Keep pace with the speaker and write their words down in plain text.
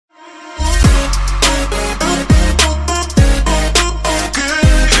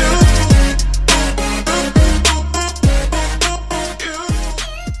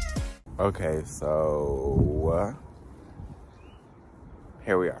Okay, so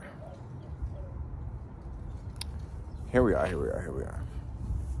here we are. Here we are.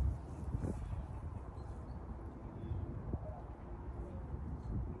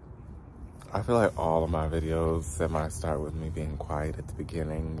 I feel like all of my videos semi-start with me being quiet at the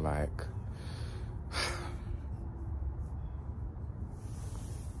beginning, like,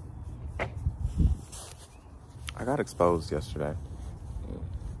 I got exposed yesterday.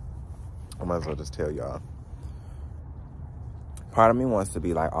 I might as well just tell y'all. Part of me wants to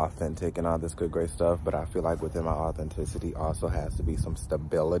be like authentic and all this good, great stuff, but I feel like within my authenticity also has to be some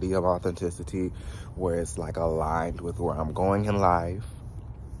stability of authenticity where it's like aligned with where I'm going in life.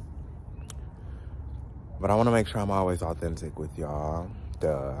 But I want to make sure I'm always authentic with y'all.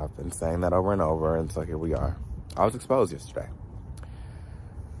 Duh, I've been saying that over and over, and so here we are. I was exposed yesterday.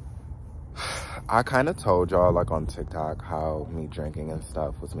 I kind of told y'all, like on TikTok, how me drinking and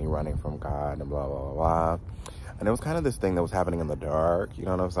stuff was me running from God and blah, blah, blah, blah. And it was kind of this thing that was happening in the dark, you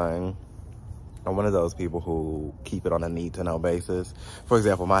know what I'm saying? I'm one of those people who keep it on a need-to-know basis. For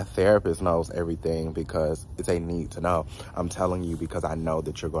example, my therapist knows everything because it's a need to know. I'm telling you because I know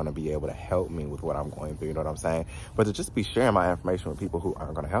that you're going to be able to help me with what I'm going through, you know what I'm saying? But to just be sharing my information with people who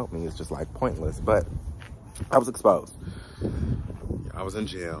aren't going to help me is just like pointless. But I was exposed. I was in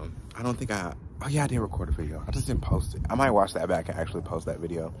jail. I don't think oh yeah, I did record a video. I just didn't post it. I might watch that back and actually post that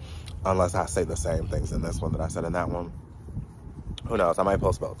video. Unless I say the same things in this one that I said in that one. Who knows? I might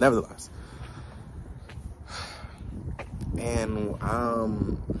post both. Nevertheless. And I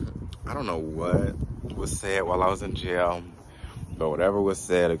don't know what was said while I was in jail. But whatever was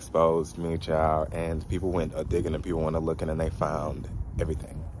said exposed me, child. And people went digging and people went looking and they found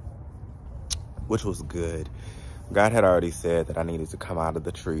everything. Which was good. God had already said that I needed to come out of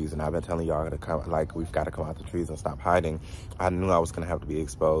the trees, and I've been telling y'all to come, like, we've got to come out the trees and stop hiding. I knew I was going to have to be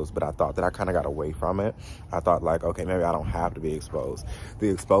exposed, but I thought that I kind of got away from it. I thought, like, okay, maybe I don't have to be exposed. The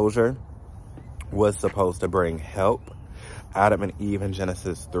exposure was supposed to bring help. Adam and Eve in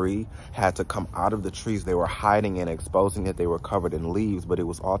Genesis 3 had to come out of the trees they were hiding in, exposing that they were covered in leaves, but it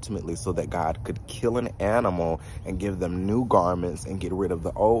was ultimately so that God could kill an animal and give them new garments and get rid of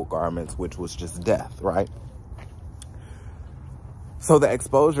the old garments, which was just death, right? So the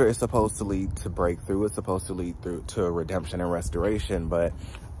exposure is supposed to lead to breakthrough. It's supposed to lead through to redemption and restoration. But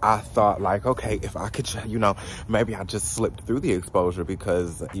I thought, like, okay, if I could, maybe I just slipped through the exposure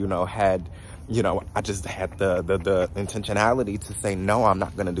because, I just had the intentionality to say, no, I'm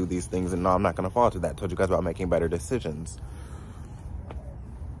not going to do these things. And no, I'm not going to fall to that. I told you guys about making better decisions.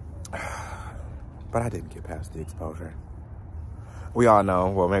 But I didn't get past the exposure. We all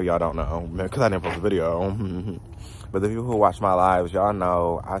know, well, maybe y'all don't know, because I didn't post a video. But the people who watch my lives, y'all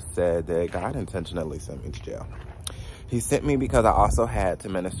know I said that God intentionally sent me to jail. He sent me because I also had to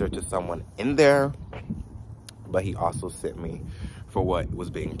minister to someone in there, but he also sent me for what was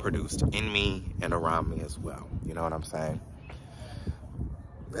being produced in me and around me as well. You know what I'm saying?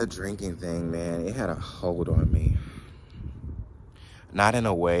 That drinking thing, man, it had a hold on me. Not in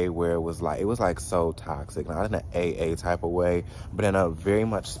a way where it was like so toxic, not in an AA type of way, but in a very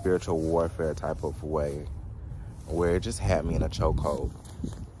much spiritual warfare type of way, where it just had me in a chokehold.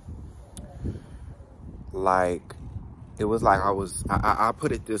 Like, it was like I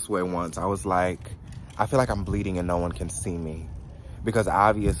put it this way once. I was like, I feel like I'm bleeding and no one can see me. Because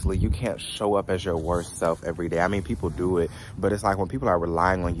obviously you can't show up as your worst self every day. I mean, people do it, but it's like when people are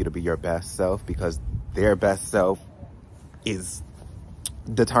relying on you to be your best self because their best self is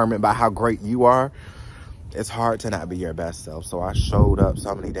determined by how great you are, it's hard to not be your best self. So I showed up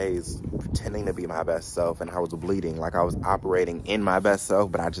so many days pretending to be my best self, and I was bleeding. Like I was operating in my best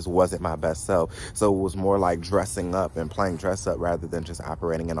self, but I just wasn't my best self. So it was more like dressing up and playing dress up rather than just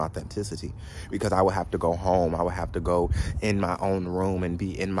operating in authenticity. Because I would have to go home. I would have to go in my own room and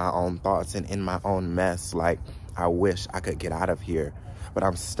be in my own thoughts and in my own mess. Like, I wish I could get out of here, but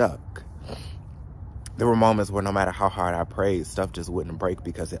I'm stuck. There were moments where no matter how hard I prayed, stuff just wouldn't break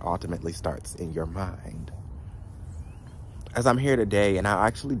because it ultimately starts in your mind. As I'm here today, and I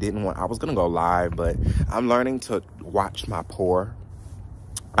actually I was going to go live, but I'm learning to watch my pour.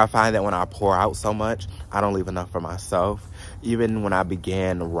 I find that when I pour out so much, I don't leave enough for myself. Even when I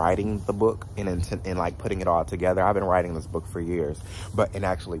began writing the book and like putting it all together, I've been writing this book for years, but in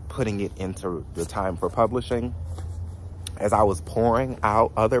actually putting it into the time for publishing, as I was pouring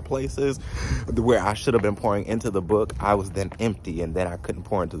out other places where I should have been pouring into the book, I was then empty, and then I couldn't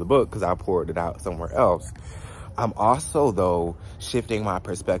pour into the book because I poured it out somewhere else. I'm also, though, shifting my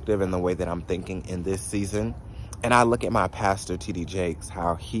perspective in the way that I'm thinking in this season. And I look at my pastor, T.D. Jakes,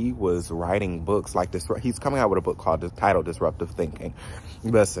 how he was writing books like this. He's coming out with a book titled Disruptive Thinking.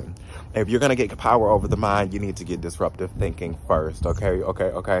 Listen, if you're going to get power over the mind, you need to get disruptive thinking first.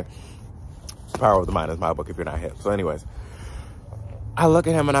 Okay. Power of the Mind is my book if you're not hip. So anyways, I look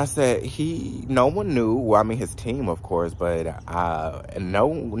at him and I said, no one knew, well, I mean, his team, of course, but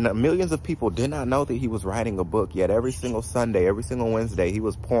millions of people did not know that he was writing a book. Yet every single Sunday, every single Wednesday, he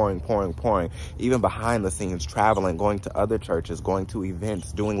was pouring, even behind the scenes, traveling, going to other churches, going to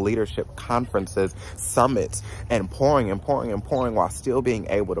events, doing leadership conferences, summits, and pouring while still being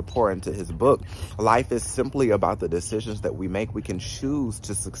able to pour into his book. Life is simply about the decisions that we make. We can choose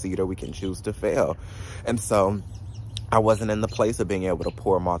to succeed or we can choose to fail. And so I wasn't in the place of being able to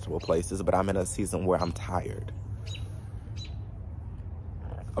pour multiple places, but I'm in a season where I'm tired.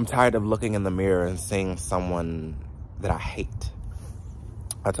 I'm tired of looking in the mirror and seeing someone that I hate.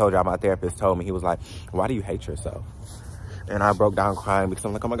 I told y'all, my therapist told me, he was like, why do you hate yourself? And I broke down crying because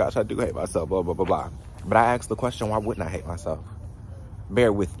I'm like, oh my gosh, I do hate myself, blah, blah, blah, blah. But I asked the question, why wouldn't I hate myself?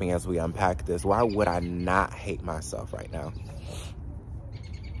 Bear with me as we unpack this. Why would I not hate myself right now?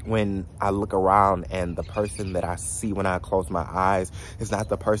 When I look around and the person that I see when I close my eyes is not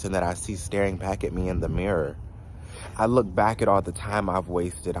the person that I see staring back at me in the mirror. I look back at all the time I've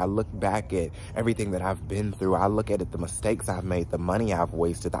wasted. I look back at everything that I've been through. I look at it, the mistakes I've made, the money I've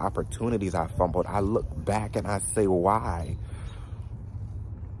wasted, the opportunities I've fumbled. I look back and I say, why?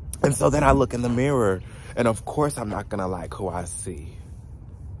 And so then I look in the mirror, and of course I'm not gonna like who I see.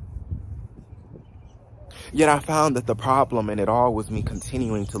 Yet I found that the problem in it all was me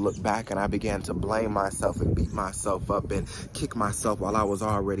continuing to look back, and I began to blame myself and beat myself up and kick myself while I was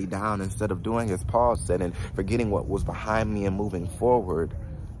already down, instead of doing as Paul said and forgetting what was behind me and moving forward.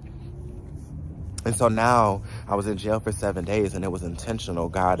 And so now I was in jail for 7 days, and it was intentional.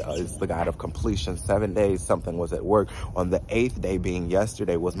 God is the God of completion. 7 days, something was at work. On the 8th day, being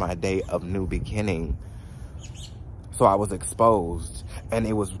yesterday, was my day of new beginning. So I was exposed, and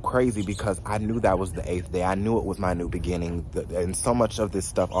it was crazy because I knew that was the 8th day. I knew it was my new beginning, and so much of this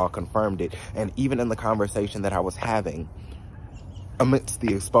stuff all confirmed it. And even in the conversation that I was having, amidst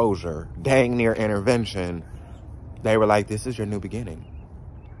the exposure, dang near intervention, they were like, this is your new beginning.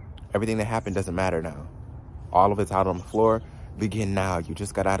 Everything that happened doesn't matter now. All of it's out on the floor. Begin now. You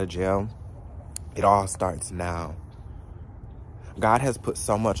just got out of jail. It all starts now. God has put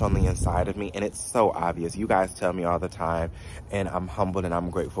so much on the inside of me, and it's so obvious. You guys tell me all the time, and I'm humbled and I'm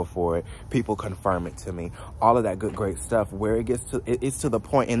grateful for it. People confirm it to me. All of that good, great stuff, where it gets to, it's to the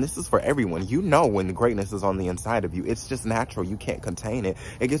point, and this is for everyone. You know when the greatness is on the inside of you. It's just natural. You can't contain it.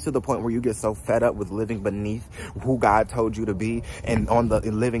 It gets to the point where you get so fed up with living beneath who God told you to be, and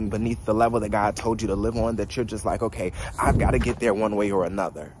living beneath the level that God told you to live on, that you're just like, okay, I've got to get there one way or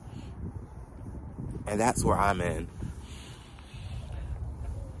another. And that's where I'm in.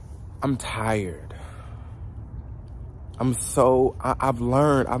 I'm tired. I've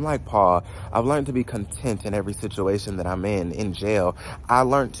learned, I'm like Paul, I've learned to be content in every situation that I'm in jail. I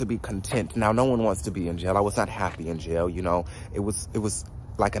learned to be content. Now, no one wants to be in jail. I was not happy in jail, you know. It was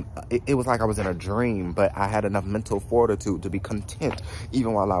like I was in a dream, but I had enough mental fortitude to be content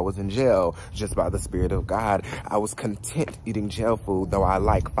even while I was in jail, just by the Spirit of God. I was content eating jail food. Though I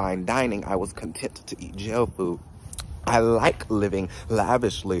like fine dining, I was content to eat jail food. I like living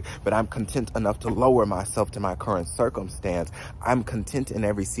lavishly, but I'm content enough to lower myself to my current circumstance. I'm content in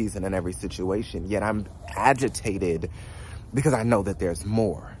every season and every situation, yet I'm agitated because I know that there's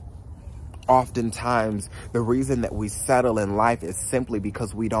more. Oftentimes, the reason that we settle in life is simply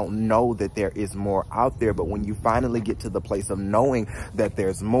because we don't know that there is more out there. But when you finally get to the place of knowing that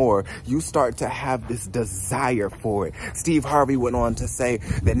there's more, you start to have this desire for it. Steve Harvey went on to say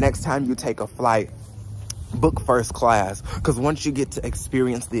that next time you take a flight, book first class, because once you get to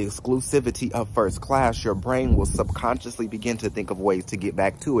experience the exclusivity of first class, your brain will subconsciously begin to think of ways to get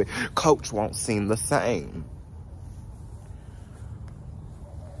back to it. Coach won't seem the same.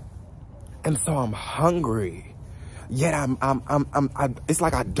 And so I'm hungry. Yet it's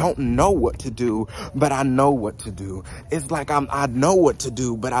like I don't know what to do, but I know what to do. It's like I know what to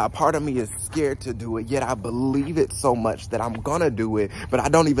do, but part of me is scared to do it. Yet I believe it so much that I'm gonna do it, but I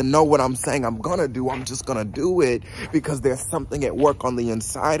don't even know what I'm saying I'm gonna do. I'm just gonna do it because there's something at work on the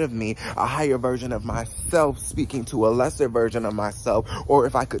inside of me, a higher version of myself speaking to a lesser version of myself. Or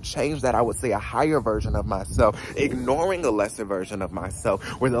if I could change that, I would say a higher version of myself, ignoring a lesser version of myself,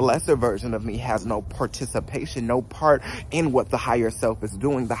 where the lesser version of me has no participation, no part in what the higher self is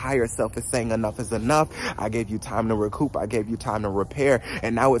doing. The higher self is saying enough is enough. I gave you time to recoup. I gave you time to repair.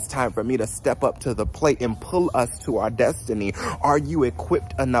 And now it's time for me to step up to the plate and pull us to our destiny. Are you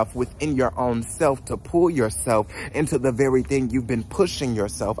equipped enough within your own self to pull yourself into the very thing you've been pushing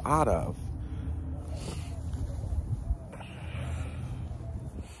yourself out of?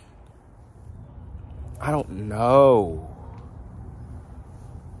 I don't know.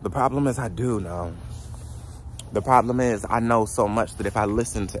 The problem is I do know. The problem is I know so much that if I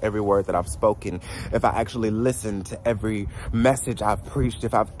listen to every word that I've spoken, if I actually listen to every message I've preached,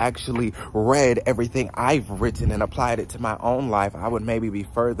 if I've actually read everything I've written and applied it to my own life, I would maybe be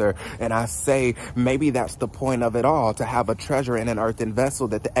further. And I say, maybe that's the point of it all, to have a treasure in an earthen vessel,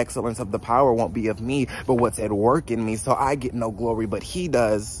 that the excellence of the power won't be of me, but what's at work in me. So I get no glory, but he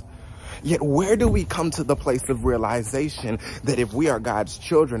does. Yet where do we come to the place of realization that if we are God's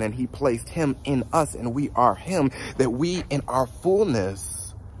children and he placed him in us and we are him, that we in our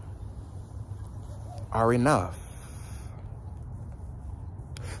fullness are enough?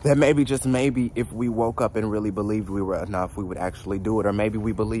 That maybe, just maybe, if we woke up and really believed we were enough, we would actually do it. Or maybe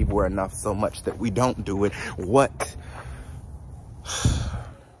we believe we're enough so much that we don't do it. What?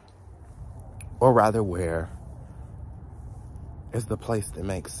 Or rather, where is the place that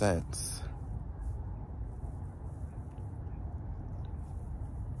makes sense?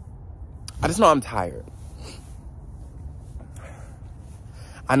 I just know I'm tired.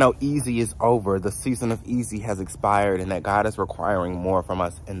 I know easy is over. The season of easy has expired, and that God is requiring more from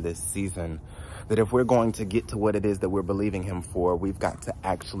us in this season. That if we're going to get to what it is that we're believing him for, we've got to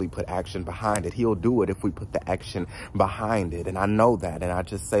actually put action behind it. He'll do it if we put the action behind it. And I know that. And I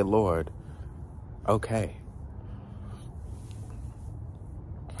just say, Lord, okay.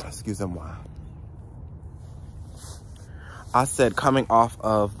 Excuse me. I said, coming off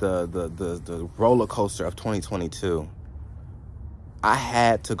of the roller coaster of 2022, I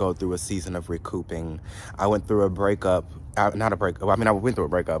had to go through a season of recouping. I went through a breakup, not a breakup. I mean, I went through a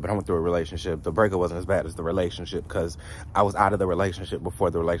breakup, but I went through a relationship. The breakup wasn't as bad as the relationship because I was out of the relationship before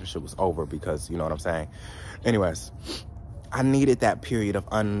the relationship was over, because you know what I'm saying. Anyways, I needed that period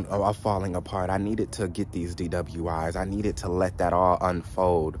of falling apart. I needed to get these DWIs. I needed to let that all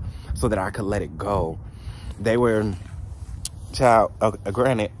unfold so that I could let it go. They were... Child,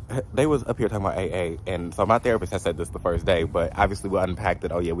 granted, they was up here talking about AA, and so my therapist had said this the first day, but obviously we unpacked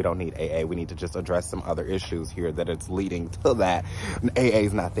that, oh yeah, we don't need AA, we need to just address some other issues here that it's leading to that. AA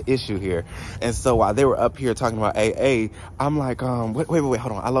is not the issue here. And so while they were up here talking about AA, I'm like, wait,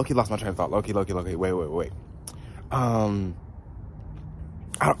 hold on, I low-key lost my train of thought, low-key, wait.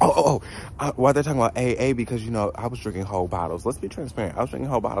 Why they're talking about AA, because, you know, I was drinking whole bottles. Let's be transparent. I was drinking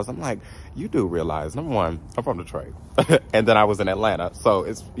whole bottles. I'm like, you do realize, number one, I'm from Detroit. And then I was in Atlanta. So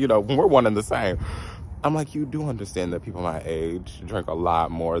it's, you know, we're one and the same. I'm like, you do understand that people my age drink a lot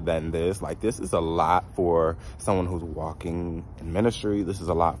more than this. Like, this is a lot for someone who's walking in ministry. This is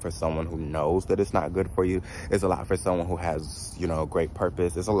a lot for someone who knows that it's not good for you. It's a lot for someone who has, you know, great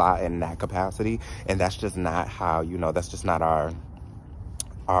purpose. It's a lot in that capacity. And that's just not how, you know, that's just not our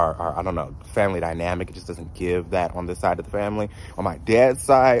I don't know, family dynamic. It just doesn't give that on this side of the family. On my dad's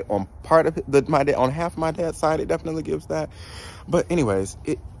side, on part of on half of my dad's side, it definitely gives that. But anyways,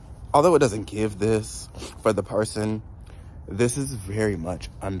 although it doesn't give this for the person, this is very much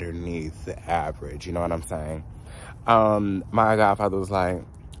underneath the average. You know what I'm saying? My godfather was like,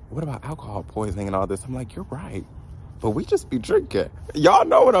 what about alcohol poisoning and all this? I'm like, you're right. But we just be drinking. Y'all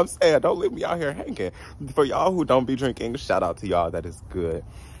know what I'm saying. Don't leave me out here hanging. For y'all who don't be drinking, shout out to y'all. That is good.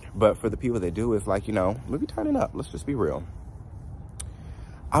 But for the people that do, it's like, you know, let me turn it up. Let's just be real.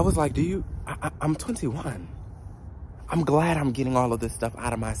 I was like, I'm 21. I'm glad I'm getting all of this stuff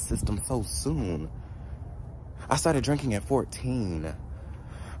out of my system so soon. I started drinking at 14.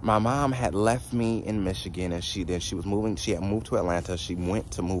 My mom had left me in Michigan, and she was moving. She had moved to Atlanta. She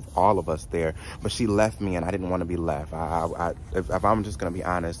went to move all of us there, but she left me, and I didn't want to be left. If I'm just going to be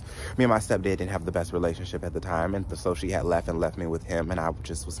honest, me and my stepdad didn't have the best relationship at the time, and so she had left me with him, and I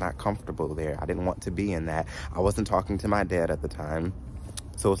just was not comfortable there. I didn't want to be in that. I wasn't talking to my dad at the time,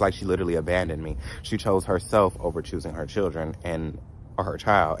 so it's like she literally abandoned me. She chose herself over choosing her children or her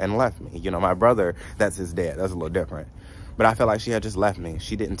child and left me. You know, my brother, that's his dad. That's a little different. But I felt like she had just left me.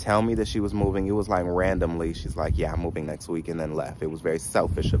 She didn't tell me that she was moving. It was like randomly. She's like, yeah, I'm moving next week, and then left. It was very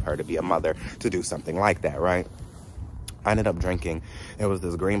selfish of her to be a mother to do something like that, right? I ended up drinking. It was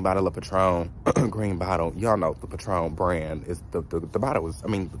this green bottle of Patron. Green bottle. Y'all know the Patron brand. Is the bottle was, I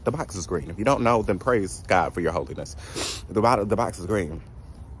mean, the box is green. If you don't know, then praise God for your holiness. The box is green.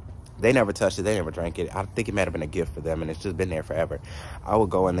 They never touched it. They never drank it. I think it might have been a gift for them, and it's just been there forever. I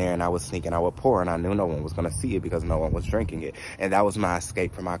would go in there, and I would sneak, and I would pour, and I knew no one was going to see it because no one was drinking it. And that was my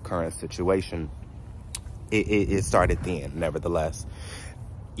escape from my current situation. It started then, nevertheless.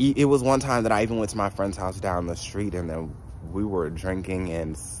 It was one time that I even went to my friend's house down the street, and then we were drinking,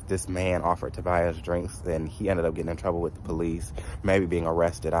 and this man offered to buy us drinks, and he ended up getting in trouble with the police, maybe being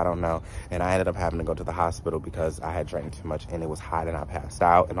arrested, I don't know. And I ended up having to go to the hospital because I had drank too much, and it was hot, and I passed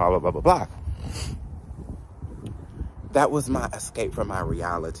out, and all blah, blah, blah, blah. that was my escape from my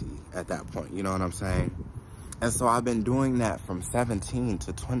reality at that point. You know what I'm saying? And so I've been doing that from 17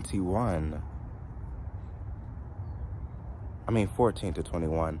 to 21. I mean, 14 to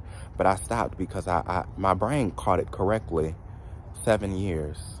 21. But I stopped because my brain caught it correctly. 7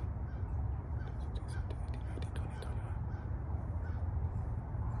 years.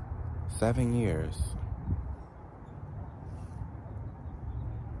 7 years.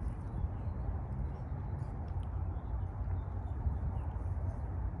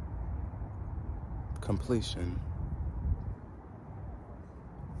 Completion.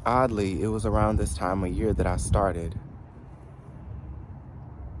 Oddly, it was around this time of year that I started.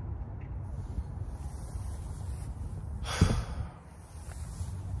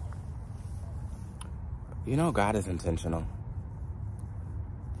 You know, God is intentional.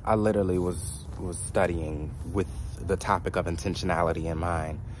 I literally was studying with the topic of intentionality in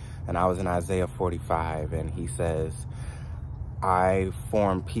mind. And I was in Isaiah 45, and he says, I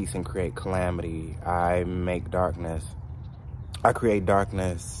form peace and create calamity. I make darkness. I create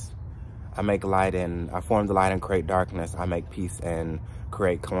darkness. I make light and I form the light and create darkness. I make peace and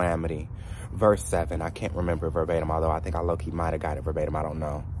create calamity. Verse 7, I can't remember verbatim, although I think I low-key might have got it verbatim. I don't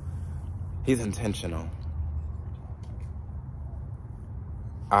know. He's intentional.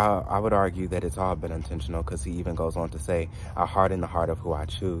 I would argue that it's all been intentional, because he even goes on to say, I harden the heart of who I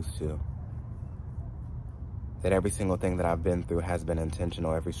choose to. That every single thing that I've been through has been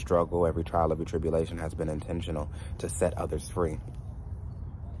intentional. Every struggle, every trial, every tribulation has been intentional to set others free.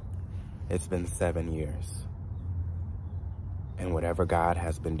 It's been 7 years. And whatever God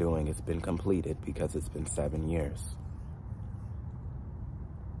has been doing, it's been completed because it's been 7 years.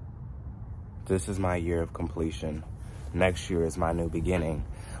 This is my year of completion. Next year is my new beginning.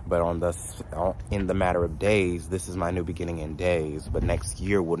 But in the matter of days, this is my new beginning in days. But next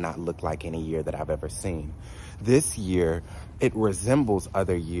year will not look like any year that I've ever seen. This year, it resembles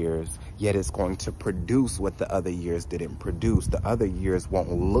other years, yet it's going to produce what the other years didn't produce. The other years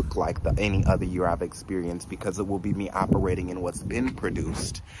won't look like any other year I've experienced, because it will be me operating in what's been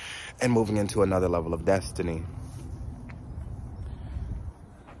produced and moving into another level of destiny.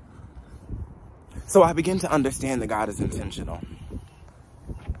 So I begin to understand that God is intentional,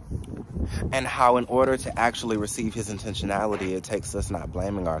 and how in order to actually receive his intentionality, it takes us not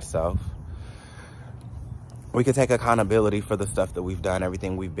blaming ourselves. We can take accountability for the stuff that we've done,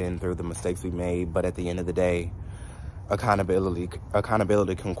 everything we've been through, the mistakes we made, but at the end of the day,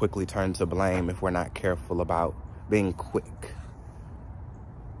 accountability can quickly turn to blame if we're not careful about being quick.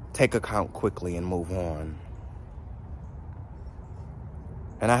 Take account quickly and move on.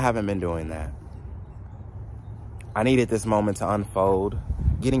 And I haven't been doing that. I needed this moment to unfold,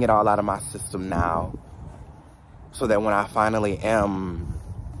 getting it all out of my system now, so that when I finally am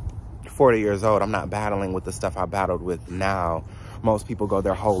 40 years old, I'm not battling with the stuff I battled with now. Most people go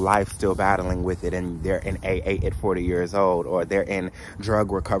their whole life still battling with it, and they're in AA at 40 years old, or they're in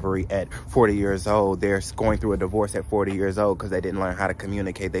drug recovery at 40 years old. They're going through a divorce at 40 years old because they didn't learn how to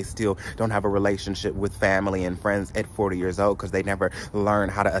communicate. They still don't have a relationship with family and friends at 40 years old because they never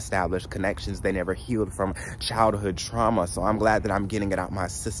learned how to establish connections. They never healed from childhood trauma. So I'm glad that I'm getting it out my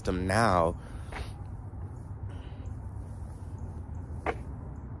system now.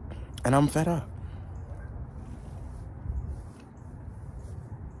 And I'm fed up.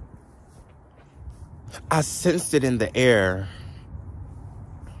 I sensed it in the air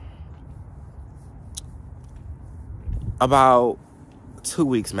about 2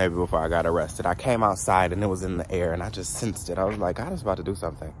 weeks maybe before I got arrested. I came outside and it was in the air, and I just sensed it. I was like, God is about to do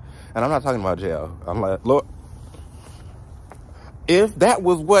something. And I'm not talking about jail. I'm like, Lord, if that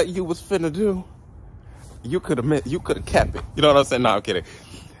was what you was finna do, you could have kept it. You know what I'm saying? No, I'm kidding.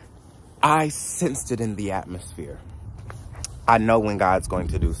 I sensed it in the atmosphere. I know when God's going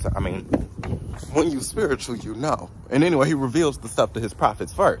to do something. I mean, when you're spiritual, you know. And anyway, he reveals the stuff to his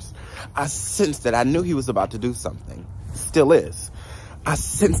prophets first. I sensed it. I knew he was about to do something. Still is. I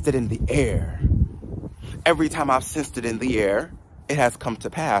sensed it in the air. Every time I've sensed it in the air, it has come to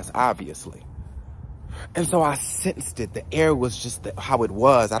pass, obviously. And so I sensed it. The air was just how it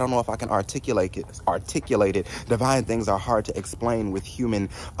was. I don't know if I can articulate it. Divine things are hard to explain with human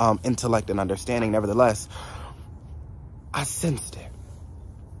intellect and understanding. Nevertheless, I sensed it.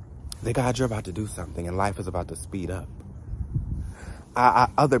 That God, you're about to do something, and life is about to speed up.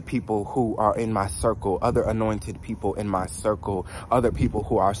 Other people who are in my circle, other anointed people in my circle, other people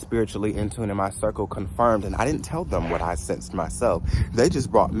who are spiritually in tune in my circle confirmed, and I didn't tell them what I sensed myself. They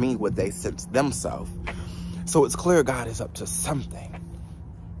just brought me what they sensed themselves. So it's clear God is up to something.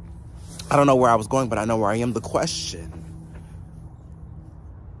 I don't know where I was going, but I know where I am. The question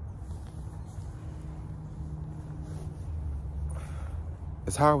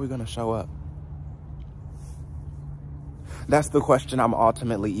is how are we going to show up? That's the question I'm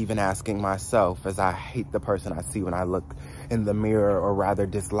ultimately even asking myself, as I hate the person I see when I look in the mirror, or rather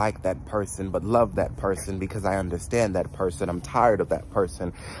dislike that person, but love that person because I understand that person. I'm tired of that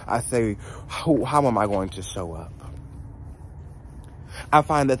person. I say, how am I going to show up? I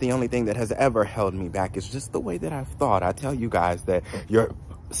find that the only thing that has ever held me back is just the way that I've thought. I tell you guys that your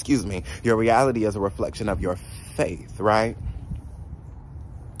reality is a reflection of your faith, right?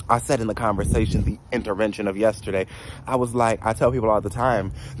 I said in the conversation, the intervention of yesterday, I was like, I tell people all the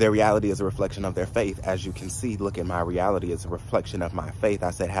time, their reality is a reflection of their faith. As you can see, look at my reality, it's a reflection of my faith.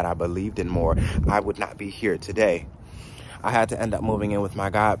 I said, had I believed in more, I would not be here today. I had to end up moving in with my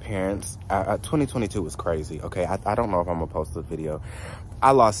godparents. 2022 was crazy, okay? I don't know if I'm gonna post the video.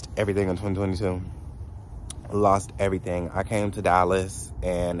 I lost everything in 2022. Lost everything. I came to Dallas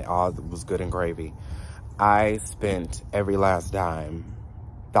and all was good and gravy. I spent every last dime.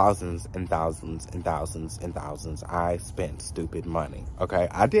 Thousands and thousands and thousands and thousands. I spent stupid money, okay?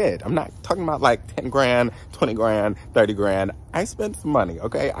 I did. I'm not talking about like 10 grand, 20 grand, 30 grand. I spent some money,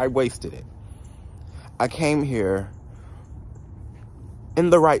 okay? I wasted it. I came here in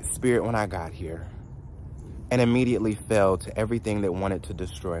the right spirit when I got here and immediately fell to everything that wanted to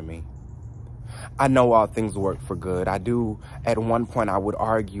destroy me. I know all things work for good. I do, at one point, I would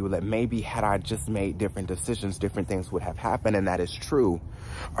argue that maybe had I just made different decisions, different things would have happened, and that is true.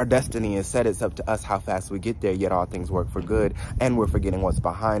 Our destiny is set. It's up to us how fast we get there, yet all things work for good, and we're forgetting what's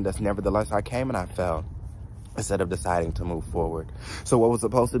behind us. Nevertheless, I came and I fell instead of deciding to move forward. So what was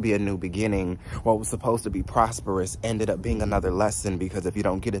supposed to be a new beginning, what was supposed to be prosperous, ended up being another lesson, because if you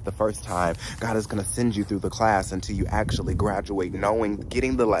don't get it the first time, God is going to send you through the class until you actually graduate, knowing,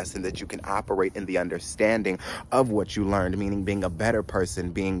 getting the lesson that you can operate in the understanding of what you learned, meaning being a better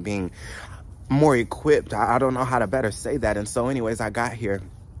person, being more equipped. I don't know how to better say that. And so anyways, I got here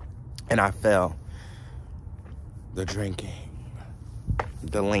and I fell. The drinking,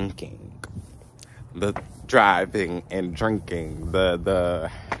 the linking, the driving and drinking,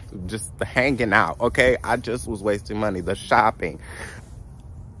 just the hanging out, okay? I just was wasting money, the shopping.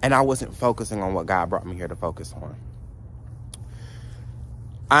 And I wasn't focusing on what God brought me here to focus on.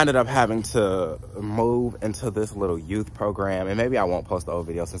 I ended up having to move into this little youth program, and maybe I won't post the old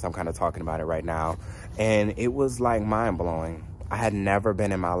video since I'm kind of talking about it right now. And it was like mind-blowing. I had never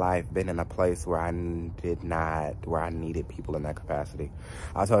been in my life been in a place where I needed people in that capacity.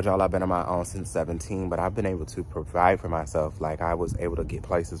 I told y'all I've been on my own since 17, but I've been able to provide for myself. Like, I was able to get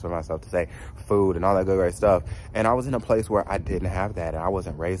places for myself to say, food and all that good great stuff. And I was in a place where I didn't have that, and I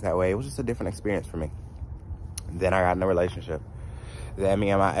wasn't raised that way. It was just a different experience for me. Then I got in a relationship. Then me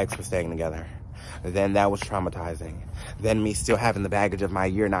and my ex were staying together. Then that was traumatizing. Then me still having the baggage of my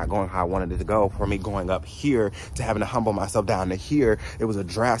year not going how I wanted it to go, for me going up here to having to humble myself down to here. It was a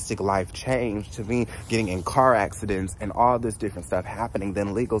drastic life change to me, getting in car accidents and all this different stuff happening,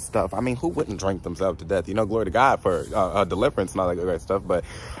 then legal stuff. I mean, who wouldn't drink themselves to death? You know, glory to God for deliverance and all that good great stuff. But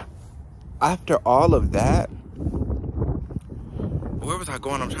after all of that, where was I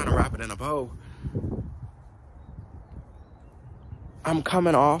going? I'm trying to wrap it in a bow. I'm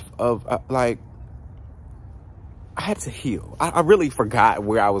coming off of, I had to heal. I really forgot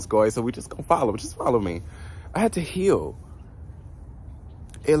where I was going, so we just gonna follow. Just follow me. I had to heal.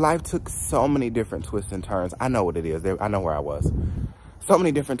 Life took so many different twists and turns. I know what it is. I know where I was. So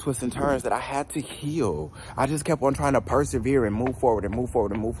many different twists and turns that I had to heal. I just kept on trying to persevere and move forward and move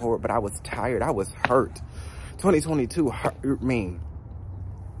forward and move forward, but I was tired. I was hurt. 2022 hurt me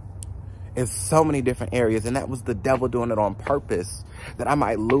in so many different areas, and that was the devil doing it on purpose, that I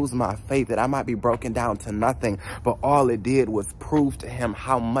might lose my faith, that I might be broken down to nothing. But all it did was prove to him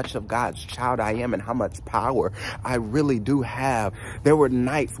how much of God's child I am and how much power I really do have. There were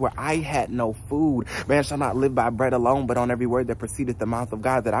nights where I had no food. Man shall not live by bread alone, but on every word that proceedeth the mouth of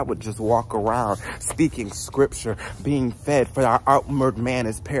God, that I would just walk around speaking scripture, being fed. For our outward man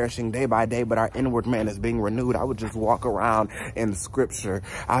is perishing day by day, but our inward man is being renewed. I would just walk around in scripture.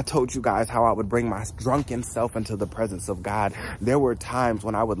 I told you guys how I would bring my drunken self into the presence of God. There were times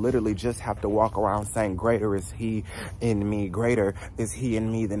when I would literally just have to walk around saying, greater is he in me, greater is he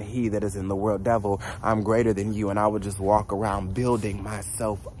in me than he that is in the world. Devil, I'm greater than you. And I would just walk around building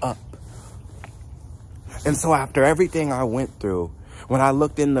myself up. And so after everything I went through, when I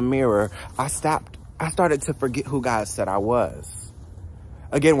looked in the mirror, I started to forget who God said I was.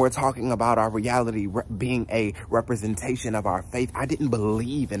 Again, we're talking about our reality being a representation of our faith. I didn't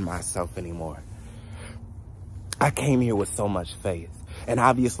believe in myself anymore. I came here with so much faith. And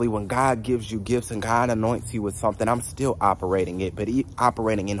obviously when God gives you gifts and God anoints you with something, I'm still operating it, but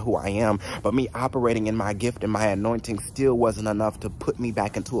operating in who I am. But me operating in my gift and my anointing still wasn't enough to put me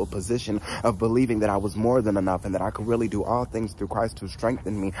back into a position of believing that I was more than enough and that I could really do all things through Christ who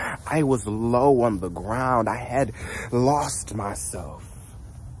strengthened me. I was low on the ground. I had lost myself.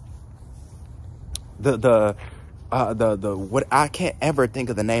 What I can't ever think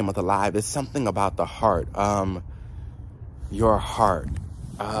of the name of the live. It's something about the heart. Your heart.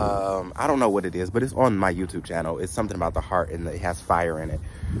 I don't know what it is, but it's on my YouTube channel. It's something about the heart and it has fire in it.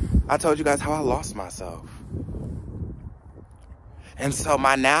 I told you guys how I lost myself. And so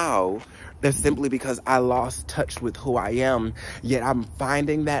my now is simply because I lost touch with who I am, yet I'm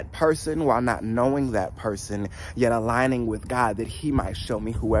finding that person while not knowing that person, yet aligning with God that he might show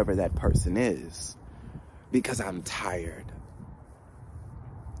me whoever that person is, because I'm tired.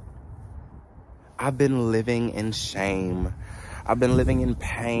 I've been living in shame. I've been living in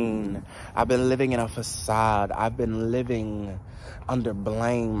pain. I've been living in a facade. I've been living under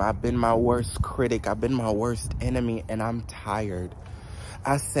blame. I've been my worst critic. I've been my worst enemy, and I'm tired.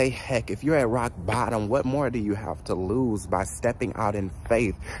 I say, heck, if you're at rock bottom, what more do you have to lose by stepping out in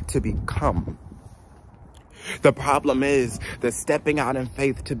faith to become? The problem is that stepping out in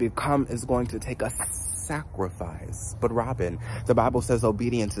faith to become is going to take a sacrifice. But Robin, the Bible says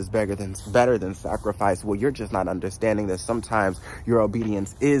obedience is better than sacrifice. Well, you're just not understanding that sometimes your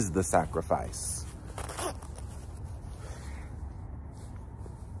obedience is the sacrifice.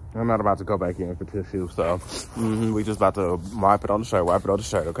 I'm not about to go back in for tissue, so we just about to wipe it on the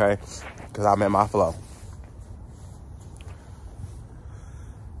shirt, okay? Because I'm in my flow.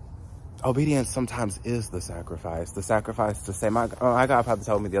 Obedience sometimes is the sacrifice. The sacrifice to say, my godfather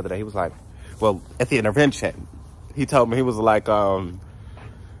told me the other day, he was like, well, at the intervention, he told me, he was like,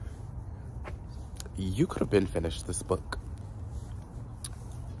 you could have been finished this book.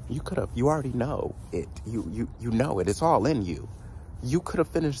 You could have, you already know it. You know it, it's all in you. You could have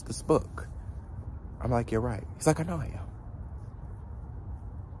finished this book. I'm like, you're right. He's like, I know I am.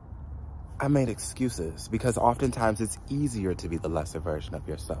 I made excuses because oftentimes it's easier to be the lesser version of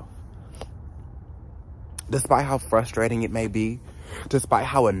yourself. Despite how frustrating it may be, despite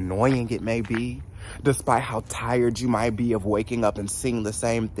how annoying it may be, despite how tired you might be of waking up and seeing the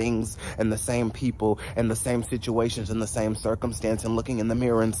same things and the same people and the same situations and the same circumstance and looking in the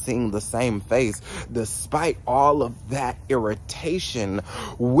mirror and seeing the same face, despite all of that irritation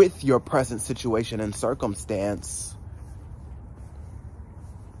with your present situation and circumstance,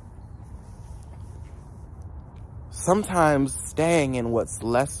 sometimes staying in what's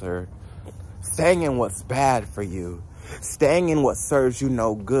lesser, staying in what's bad for you, staying in what serves you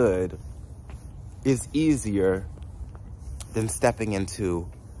no good is easier than stepping into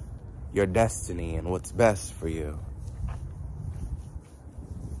your destiny and what's best for you.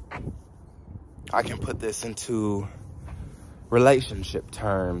 I can put this into relationship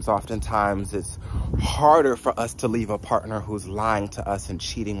terms. Oftentimes it's harder for us to leave a partner who's lying to us and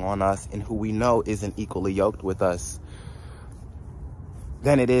cheating on us and who we know isn't equally yoked with us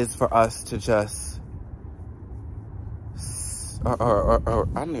than it is for us to just, I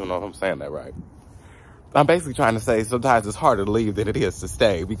don't even know if I'm saying that right. I'm basically trying to say sometimes it's harder to leave than it is to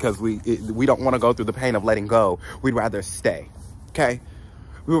stay because we don't want to go through the pain of letting go. We'd rather stay, okay?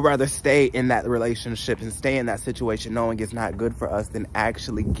 We would rather stay in that relationship and stay in that situation knowing it's not good for us than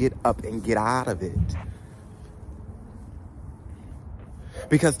actually get up and get out of it.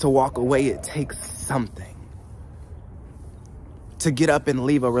 Because to walk away, it takes something. To get up and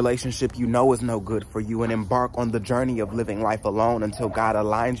leave a relationship you know is no good for you and embark on the journey of living life alone until God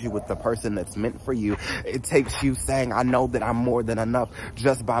aligns you with the person that's meant for you. It takes you saying, I know that I'm more than enough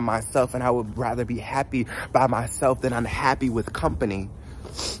just by myself, and I would rather be happy by myself than unhappy with company.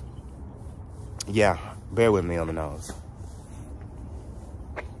 Yeah, bear with me on the nose.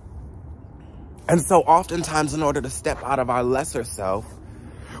 And so oftentimes in order to step out of our lesser self,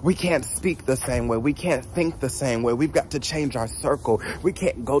 we can't speak the same way. We can't think the same way. We've got to change our circle. We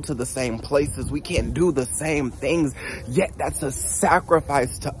can't go to the same places. We can't do the same things. Yet that's a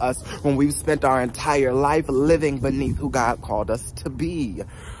sacrifice to us when we've spent our entire life living beneath who God called us to be.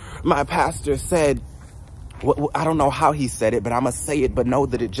 My pastor said, I don't know how he said it, but I'm going to say it, but know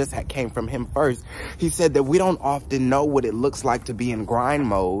that it just came from him first. He said that we don't often know what it looks like to be in grind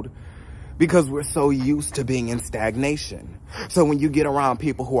mode because we're so used to being in stagnation. So when you get around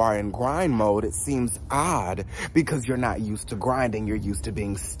people who are in grind mode, it seems odd because you're not used to grinding. You're used to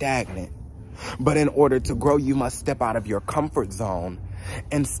being stagnant. But in order to grow, you must step out of your comfort zone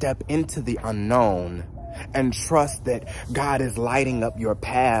and step into the unknown. and trust that God is lighting up your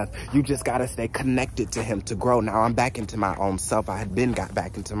path. You just got to stay connected to him to grow. Now I'm back into my own self. I had been got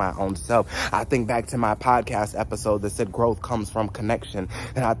back into my own self. I think back to my podcast episode that said growth comes from connection.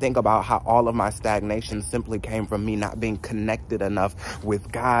 And I think about how all of my stagnation simply came from me not being connected enough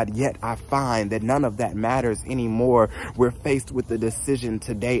with God. Yet I find that none of that matters anymore. We're faced with the decision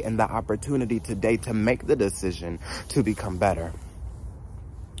today and the opportunity today to make the decision to become better.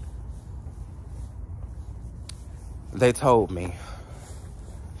 They told me.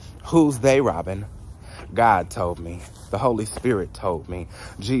 Who's they, Robin? God told me. The Holy Spirit told me.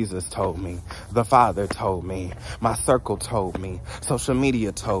 Jesus told me. The Father told me. My circle told me. Social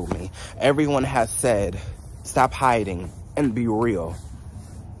media told me. Everyone has said, stop hiding and be real.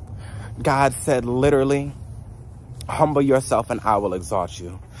 God said literally, humble yourself and I will exalt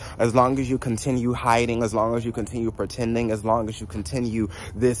you. As long as you continue hiding, as long as you continue pretending, as long as you continue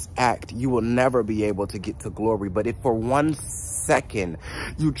this act, you will never be able to get to glory. But if for 1 second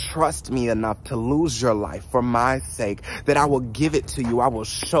you trust me enough to lose your life for my sake, that I will give it to you, I will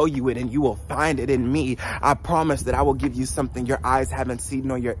show you it, and you will find it in me. I promise that I will give you something your eyes haven't seen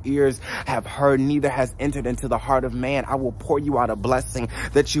nor your ears have heard, neither has entered into the heart of man. I will pour you out a blessing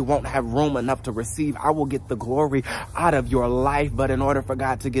that you won't have room enough to receive. I will get the glory out of your life. But in order for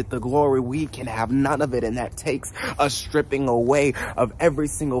God to get the glory, we can have none of it, and that takes a stripping away of every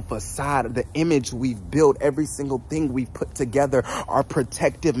single facade, the image we've built, every single thing we've put together, our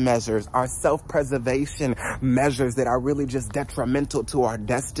protective measures, our self-preservation measures that are really just detrimental to our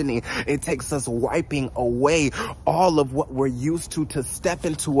destiny. It takes us wiping away all of what we're used to step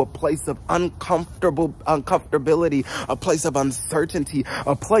into a place of uncomfortability, a place of uncertainty,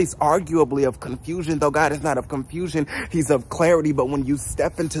 a place arguably of confusion. Though God is not of confusion, he's of clarity. But when you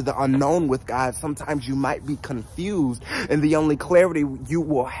step into the unknown with God, sometimes you might be confused, and the only clarity you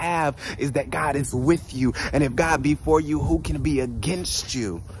will have is that God is with you. And if God be for you, who can be against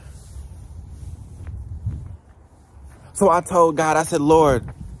you? So I told God, I said,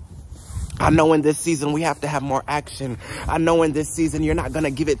 Lord, I know in this season we have to have more action. I know in this season you're not going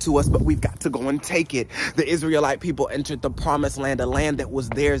to give it to us, but we've got to go and take it. The Israelite people entered the promised land, a land that was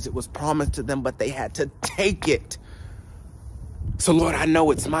theirs. It was promised to them, but they had to take it. So Lord, I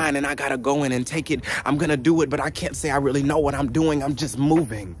know it's mine and I got to go in and take it. I'm going to do it, but I can't say I really know what I'm doing. I'm just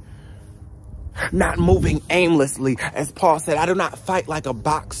moving. Not moving aimlessly. As Paul said, I do not fight like a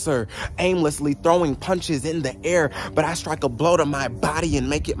boxer, aimlessly throwing punches in the air, but I strike a blow to my body and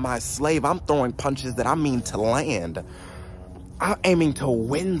make it my slave. I'm throwing punches that I mean to land. I'm aiming to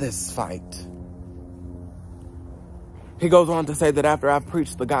win this fight. He goes on to say that after I've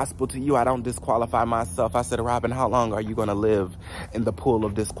preached the gospel to you, I don't disqualify myself. I said, Robin, how long are you going to live in the pool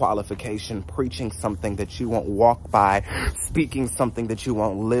of disqualification, preaching something that you won't walk by, speaking something that you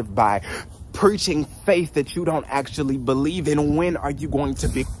won't live by, preaching faith that you don't actually believe in? When are you going to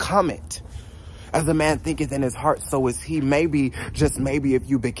become it? As a man thinketh in his heart, so is he. Maybe, just maybe, if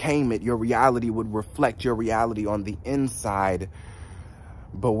you became it, your reality would reflect your reality on the inside.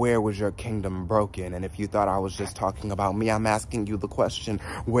 But where was your kingdom broken? And if you thought I was just talking about me, I'm asking you the question,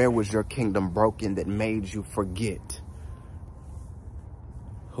 where was your kingdom broken that made you forget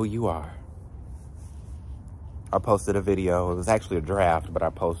who you are? I posted a video. It was actually a draft, but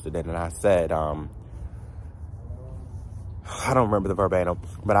I posted it and I said, I don't remember the verbatim,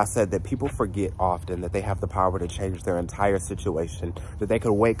 but I said that people forget often that they have the power to change their entire situation, that they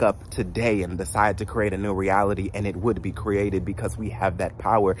could wake up today and decide to create a new reality and it would be created because we have that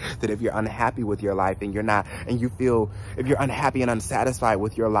power. That if you're unhappy with your life and you're not, and you feel, if you're unhappy and unsatisfied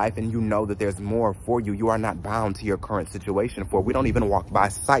with your life and you know that there's more for you, you are not bound to your current situation. For we don't even walk by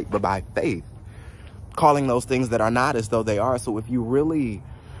sight, but by faith, calling those things that are not as though they are. So if you really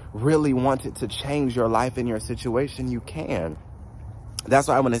wanted to change your life and your situation, you can. That's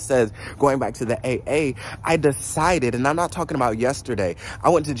why when it says, going back to the AA, I decided, and I'm not talking about yesterday, I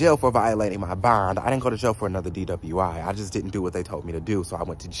went to jail for violating my bond. I didn't go to jail for another DWI. I just didn't do what they told me to do, so I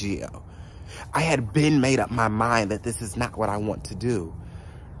went to jail. I had been made up my mind that this is not what I want to do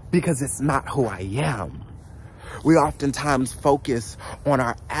because it's not who I am. We oftentimes focus on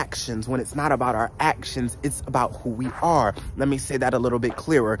our actions when it's not about our actions, it's about who we are. Let me say that a little bit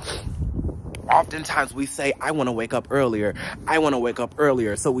clearer. Oftentimes we say, I want to wake up earlier. I want to wake up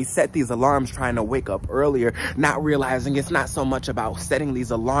earlier. So we set these alarms trying to wake up earlier, not realizing it's not so much about setting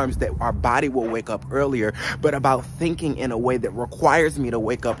these alarms that our body will wake up earlier, but about thinking in a way that requires me to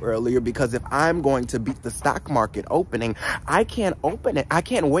wake up earlier. Because if I'm going to beat the stock market opening, I can't open it. I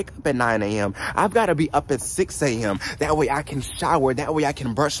can't wake up at 9 a.m. I've got to be up at 6 a.m. That way I can shower. That way I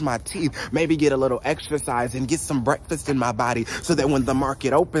can brush my teeth, maybe get a little exercise and get some breakfast in my body so that when the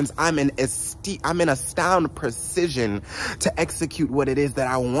market opens, I'm in as I'm in astound precision to execute what it is that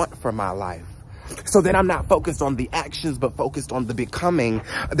I want for my life. So then I'm not focused on the actions, but focused on the becoming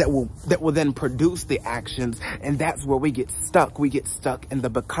that will then produce the actions. And that's where we get stuck. We get stuck in the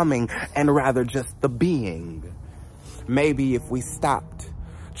becoming and rather just the being. Maybe if we stopped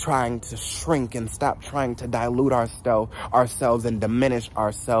trying to shrink and stop trying to dilute ourselves and diminish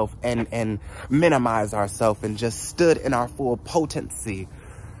ourselves and minimize ourselves and just stood in our full potency,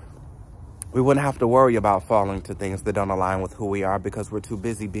 we wouldn't have to worry about falling to things that don't align with who we are because we're too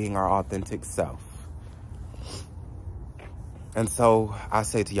busy being our authentic self. And so I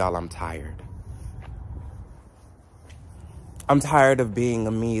say to y'all, I'm tired. I'm tired of being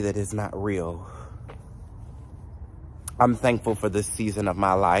a me that is not real. I'm thankful for this season of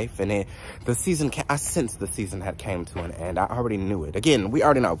my life. And I sensed the season had came to an end. I already knew it. Again, we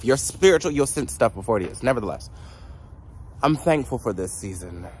already know. If you're spiritual, you'll sense stuff before it is. Nevertheless, I'm thankful for this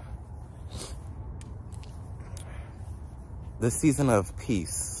season. The season of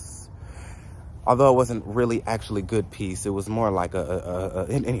peace. Although it wasn't really actually good peace, it was more like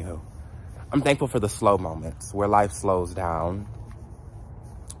anywho. I'm thankful for the slow moments where life slows down,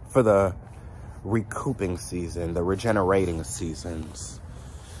 for the recouping season, the regenerating seasons,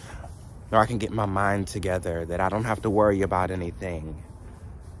 where I can get my mind together, that I don't have to worry about anything,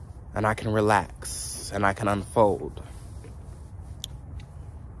 and I can relax and I can unfold.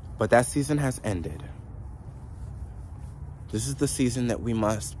 But that season has ended. This is the season that we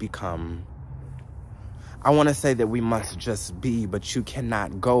must become. I want to say that we must just be, but you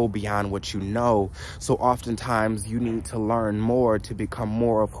cannot go beyond what you know. So oftentimes you need to learn more to become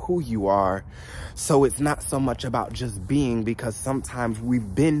more of who you are. So it's not so much about just being, because sometimes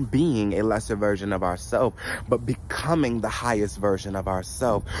we've been being a lesser version of ourselves, but becoming the highest version of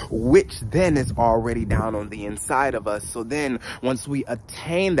ourselves, which then is already down on the inside of us. So then once we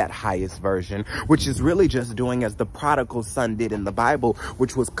attain that highest version, which is really just doing as the prodigal son did in the Bible,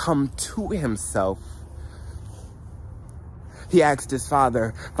 which was come to himself. He asked his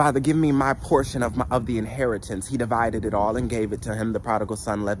father, "Father, give me my portion of the inheritance." He divided it all and gave it to him. The prodigal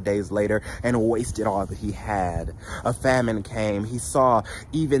son left days later and wasted all that he had. A famine came. He saw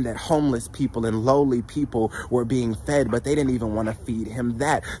even that homeless people and lowly people were being fed, but they didn't even want to feed him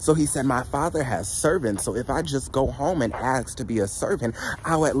that. So he said, "My father has servants, so if I just go home and ask to be a servant,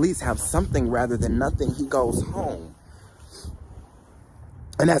 I'll at least have something rather than nothing." He goes home.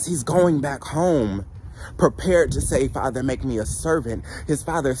 And as he's going back home, prepared to say, "Father, make me a servant," his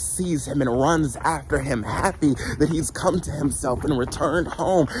father sees him and runs after him, happy that he's come to himself and returned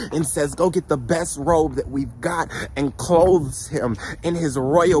home, and says, "Go get the best robe that we've got," and clothes him in his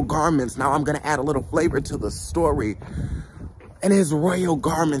royal garments. Now I'm going to add a little flavor to the story. In his royal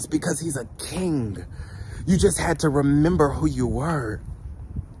garments, because he's a king. You just had to remember who you were.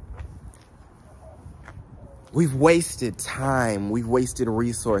 We've wasted time, we've wasted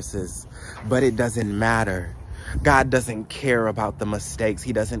resources, but it doesn't matter. God doesn't care about the mistakes.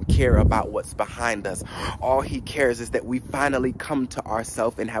 He doesn't care about what's behind us. All he cares is that we finally come to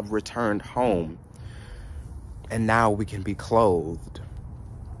ourselves and have returned home. And now we can be clothed.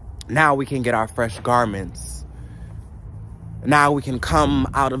 Now we can get our fresh garments. Now we can come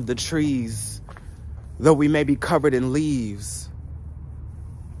out of the trees, though we may be covered in leaves.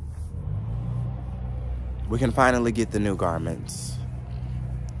 We can finally get the new garments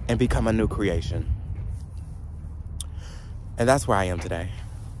and become a new creation. And that's where I am today.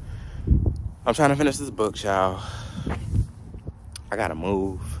 I'm trying to finish this book, y'all. I gotta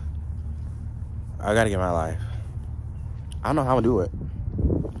move. I gotta get my life. I don't know how to do it.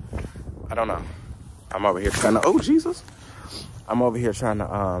 I don't know. I'm over here trying to, oh, Jesus. I'm over here trying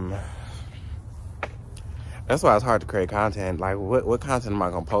to, that's why it's hard to create content. Like, what content am I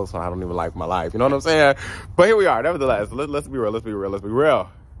going to post when I don't even like my life? You know what I'm saying? But here we are. Nevertheless, let's be real. Let's be real. Let's be real.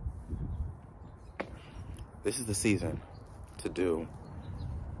 This is the season to do.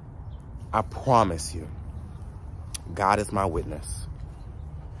 I promise you, God is my witness.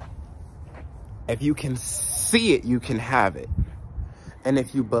 If you can see it, you can have it. And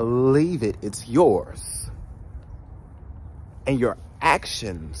if you believe it, it's yours. And your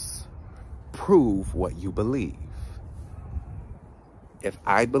actions prove what you believe. If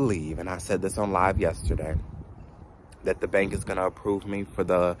I believe, and I said this on live yesterday, that the bank is going to approve me for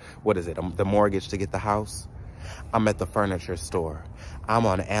the mortgage to get the house, I'm at the furniture store. I'm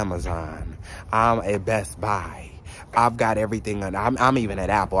on Amazon. I'm at Best Buy. I've got everything. I'm even at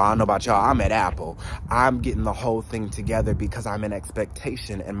Apple. I don't know about y'all. I'm at Apple. I'm getting the whole thing together because I'm in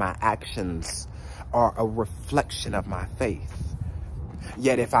expectation, and my actions are a reflection of my faith.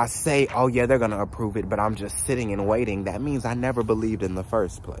 Yet if I say, oh yeah, they're going to approve it, but I'm just sitting and waiting, that means I never believed in the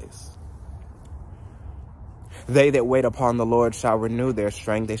first place. They that wait upon the Lord shall renew their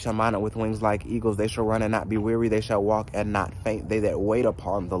strength. They shall mount up with wings like eagles. They shall run and not be weary. They shall walk and not faint. They that wait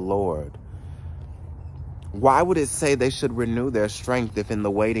upon the Lord. Why would it say they should renew their strength if in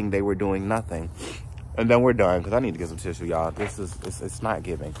the waiting they were doing nothing? And then we're done, because I need to get some tissue, y'all. It's not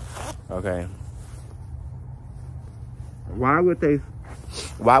giving. Okay. Why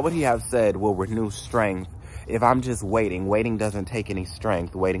would he have said, we'll renew strength, if I'm just waiting? Waiting doesn't take any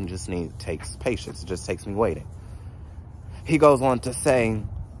strength. Waiting just takes patience. It just takes me waiting. He goes on to say,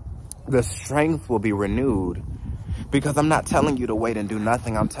 the strength will be renewed, because I'm not telling you to wait and do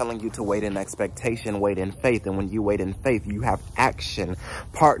nothing. I'm telling you to wait in expectation, wait in faith. And when you wait in faith, you have action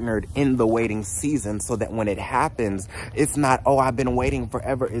partnered in the waiting season, so that when it happens, it's not, oh, I've been waiting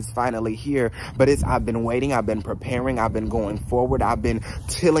forever, it's finally here. But it's, I've been waiting, I've been preparing, I've been going forward, I've been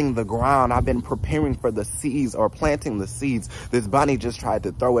tilling the ground, I've been preparing for the seeds, or planting the seeds. This bunny just tried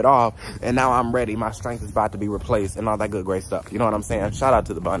to throw it off, and now I'm ready. My strength is about to be replaced, and all that good, great stuff. You know what I'm saying? Shout out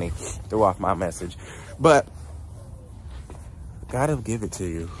to the bunny. Threw off my message. But God will give it to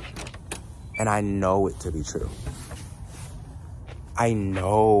you. And I know it to be true. I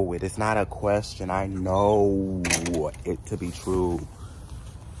know it. It's not a question. I know it to be true.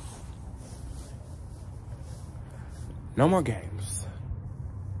 No more games.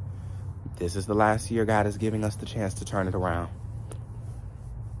 This is the last year God is giving us the chance to turn it around.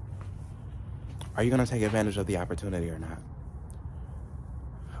 Are you going to take advantage of the opportunity or not?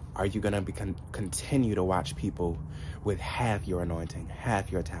 Are you going to continue to watch people with half your anointing,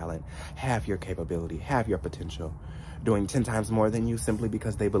 half your talent, half your capability, half your potential, doing 10 times more than you simply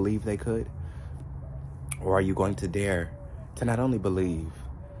because they believe they could? Or are you going to dare to not only believe,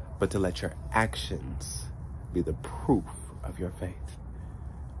 but to let your actions be the proof of your faith?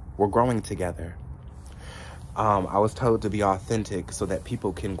 We're growing together. I was told to be authentic so that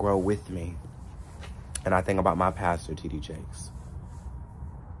people can grow with me. And I think about my pastor, T.D. Jakes.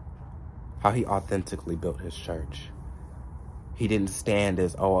 How he authentically built his church. He didn't stand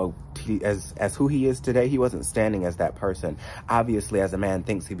as who he is today. He wasn't standing as that person. Obviously, as a man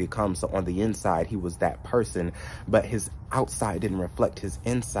thinks he becomes, so on the inside, he was that person. But his outside didn't reflect his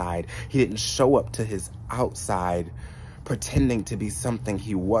inside. He didn't show up to his outside pretending to be something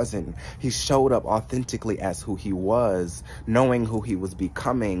he wasn't. He showed up authentically as who he was, knowing who he was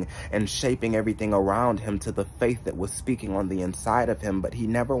becoming, and shaping everything around him to the faith that was speaking on the inside of him. But he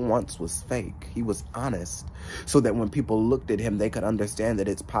never once was fake. He was honest, so that when people looked at him, they could understand that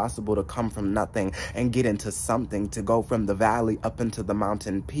it's possible to come from nothing and get into something, to go from the valley up into the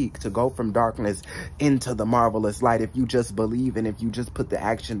mountain peak, to go from darkness into the marvelous light. If you just believe, and if you just put the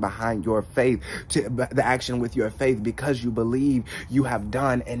action behind your faith, the action with your faith, because you believe, you have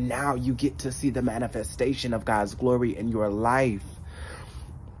done, and now you get to see the manifestation of God's glory in your life.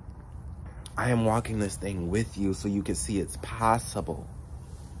 I am walking this thing with you so you can see it's possible.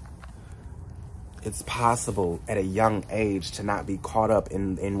 It's possible at a young age to not be caught up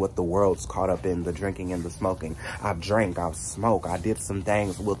in what the world's caught up in, the drinking and the smoking. I've drank, I've smoked, I did some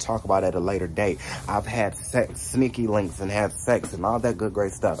things we'll talk about at a later date. I've had sex, sneaky links, and had sex and all that good,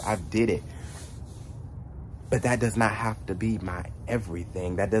 great stuff. I did it. But that does not have to be my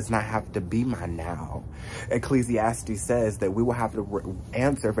everything. That does not have to be my now. Ecclesiastes says that we will have to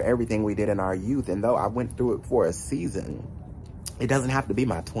answer for everything we did in our youth. And though I went through it for a season, it doesn't have to be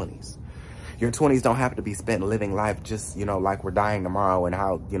my 20s. Your 20s don't have to be spent living life just, like we're dying tomorrow and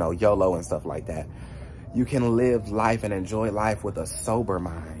how, YOLO and stuff like that. You can live life and enjoy life with a sober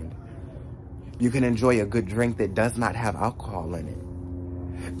mind. You can enjoy a good drink that does not have alcohol in it.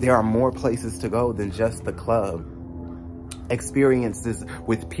 There are more places to go than just the club. Experiences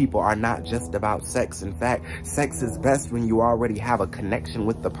with people are not just about sex. In fact, sex is best when you already have a connection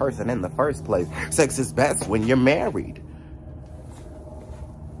with the person in the first place. Sex is best when you're married.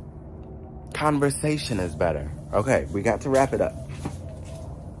 Conversation is better. Okay, we got to wrap it up.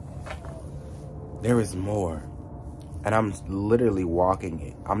 There is more. And I'm literally walking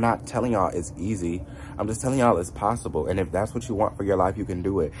it. I'm not telling y'all it's easy. I'm just telling y'all it's possible. And if that's what you want for your life, you can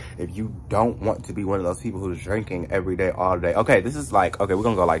do it. If you don't want to be one of those people who's drinking every day, all day. Okay, this is like, okay, we're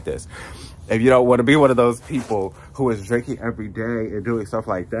going to go like this. If you don't want to be one of those people who is drinking every day and doing stuff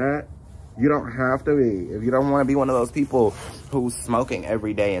like that, you don't have to be. If you don't want to be one of those people who's smoking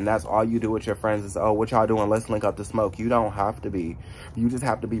every day and that's all you do with your friends is, oh, what y'all doing? Let's link up to smoke. You don't have to be. You just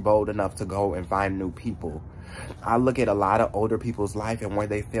have to be bold enough to go and find new people. I look at a lot of older people's life, and where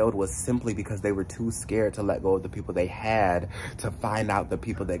they failed was simply because they were too scared to let go of the people they had to find out the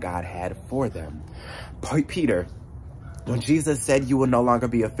people that God had for them. Peter, When Jesus said you will no longer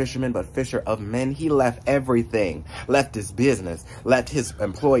be a fisherman, but fisher of men, he left everything, left his business, left his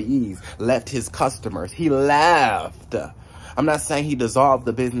employees, left his customers. He left. I'm not saying he dissolved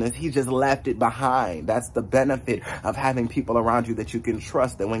the business. He just left it behind. That's the benefit of having people around you that you can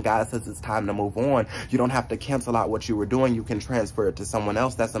trust, that when God says it's time to move on, you don't have to cancel out what you were doing. You can transfer it to someone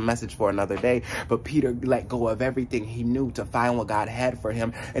else. That's a message for another day. But Peter let go of everything he knew to find what God had for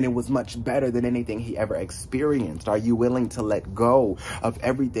him. And it was much better than anything he ever experienced. Are you willing to let go of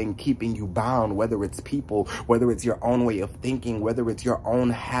everything keeping you bound, whether it's people, whether it's your own way of thinking, whether it's your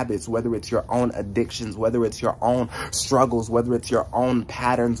own habits, whether it's your own addictions, whether it's your own struggles, whether it's your own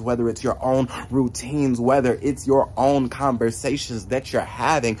patterns, whether it's your own routines, whether it's your own conversations that you're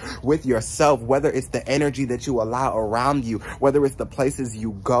having with yourself, whether it's the energy that you allow around you, whether it's the places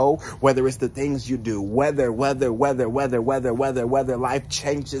you go, whether it's the things you do, whether life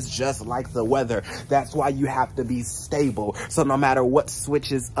changes just like the weather. That's why you have to be stable. So no matter what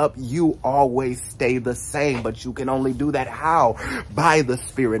switches up, you always stay the same. But you can only do that how? By the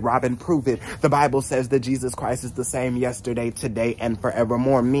Spirit. Robin, prove it. The Bible says that Jesus Christ is the same yesterday, today, and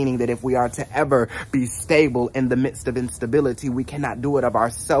forevermore, meaning that if we are to ever be stable in the midst of instability, we cannot do it of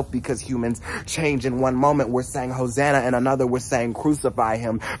ourselves, because humans change. In one moment we're saying Hosanna, and another we're saying crucify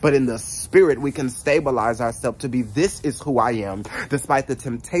him. But in the Spirit we can stabilize ourselves to be, this is who I am. Despite the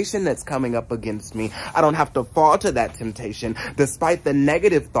temptation that's coming up against me, I don't have to fall to that temptation. Despite the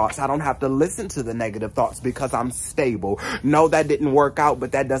negative thoughts, I don't have to listen to the negative thoughts, because I'm stable. No, that didn't work out,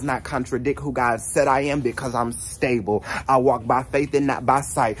 but that does not contradict who God said I am, because I'm stable. I walk by faith and not by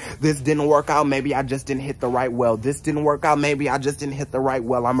sight. This didn't work out. Maybe I just didn't hit the right well. This didn't work out. Maybe I just didn't hit the right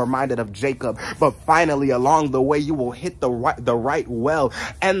well. I'm reminded of Jacob. But finally, along the way, you will hit the right well,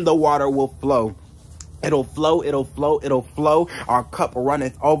 and the water will flow. It'll flow, it'll flow, it'll flow. Our cup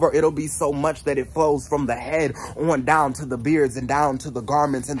runneth over. It'll be so much that it flows from the head on down to the beards, and down to the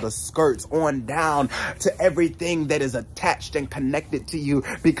garments and the skirts, on down to everything that is attached and connected to you,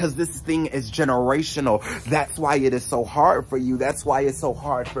 because this thing is generational. That's why it is so hard for you. That's why it's so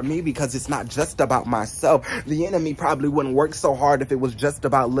hard for me, because it's not just about myself. The enemy probably wouldn't work so hard if it was just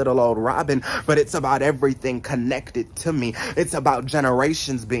about little old Robin, but it's about everything connected to me. It's about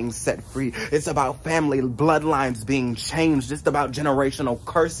generations being set free. It's about family bloodlines being changed. It's about generational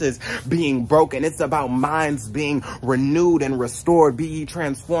curses being broken. It's about minds being renewed and restored. Be ye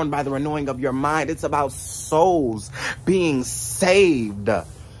transformed by the renewing of your mind. It's about souls being saved.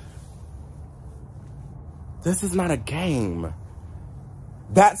 This is not a game.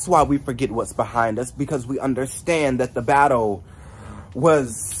 That's why we forget what's behind us, because we understand that the battle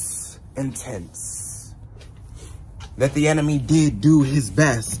was intense. That the enemy did do his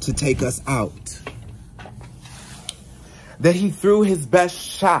best to take us out. That he threw his best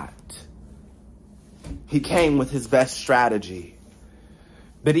shot. He came with his best strategy.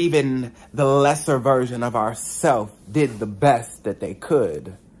 But even the lesser version of ourselves did the best that they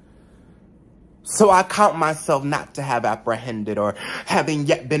could. So I count myself not to have apprehended, or having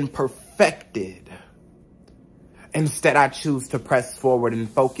yet been perfected. Instead, I choose to press forward and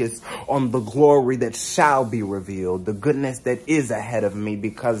focus on the glory that shall be revealed, the goodness that is ahead of me,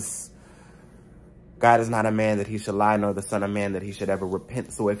 because God is not a man that he should lie, nor the son of man that he should ever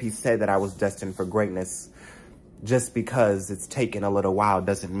repent. So if he said that I was destined for greatness, just because it's taken a little while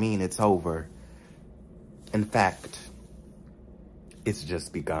doesn't mean it's over. In fact, it's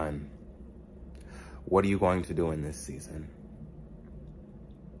just begun. What are you going to do in this season?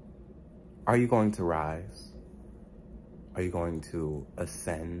 Are you going to rise? Are you going to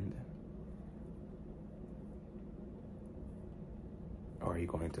ascend? Or are you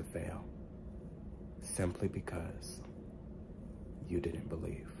going to fail? Simply because you didn't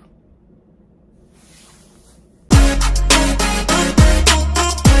believe.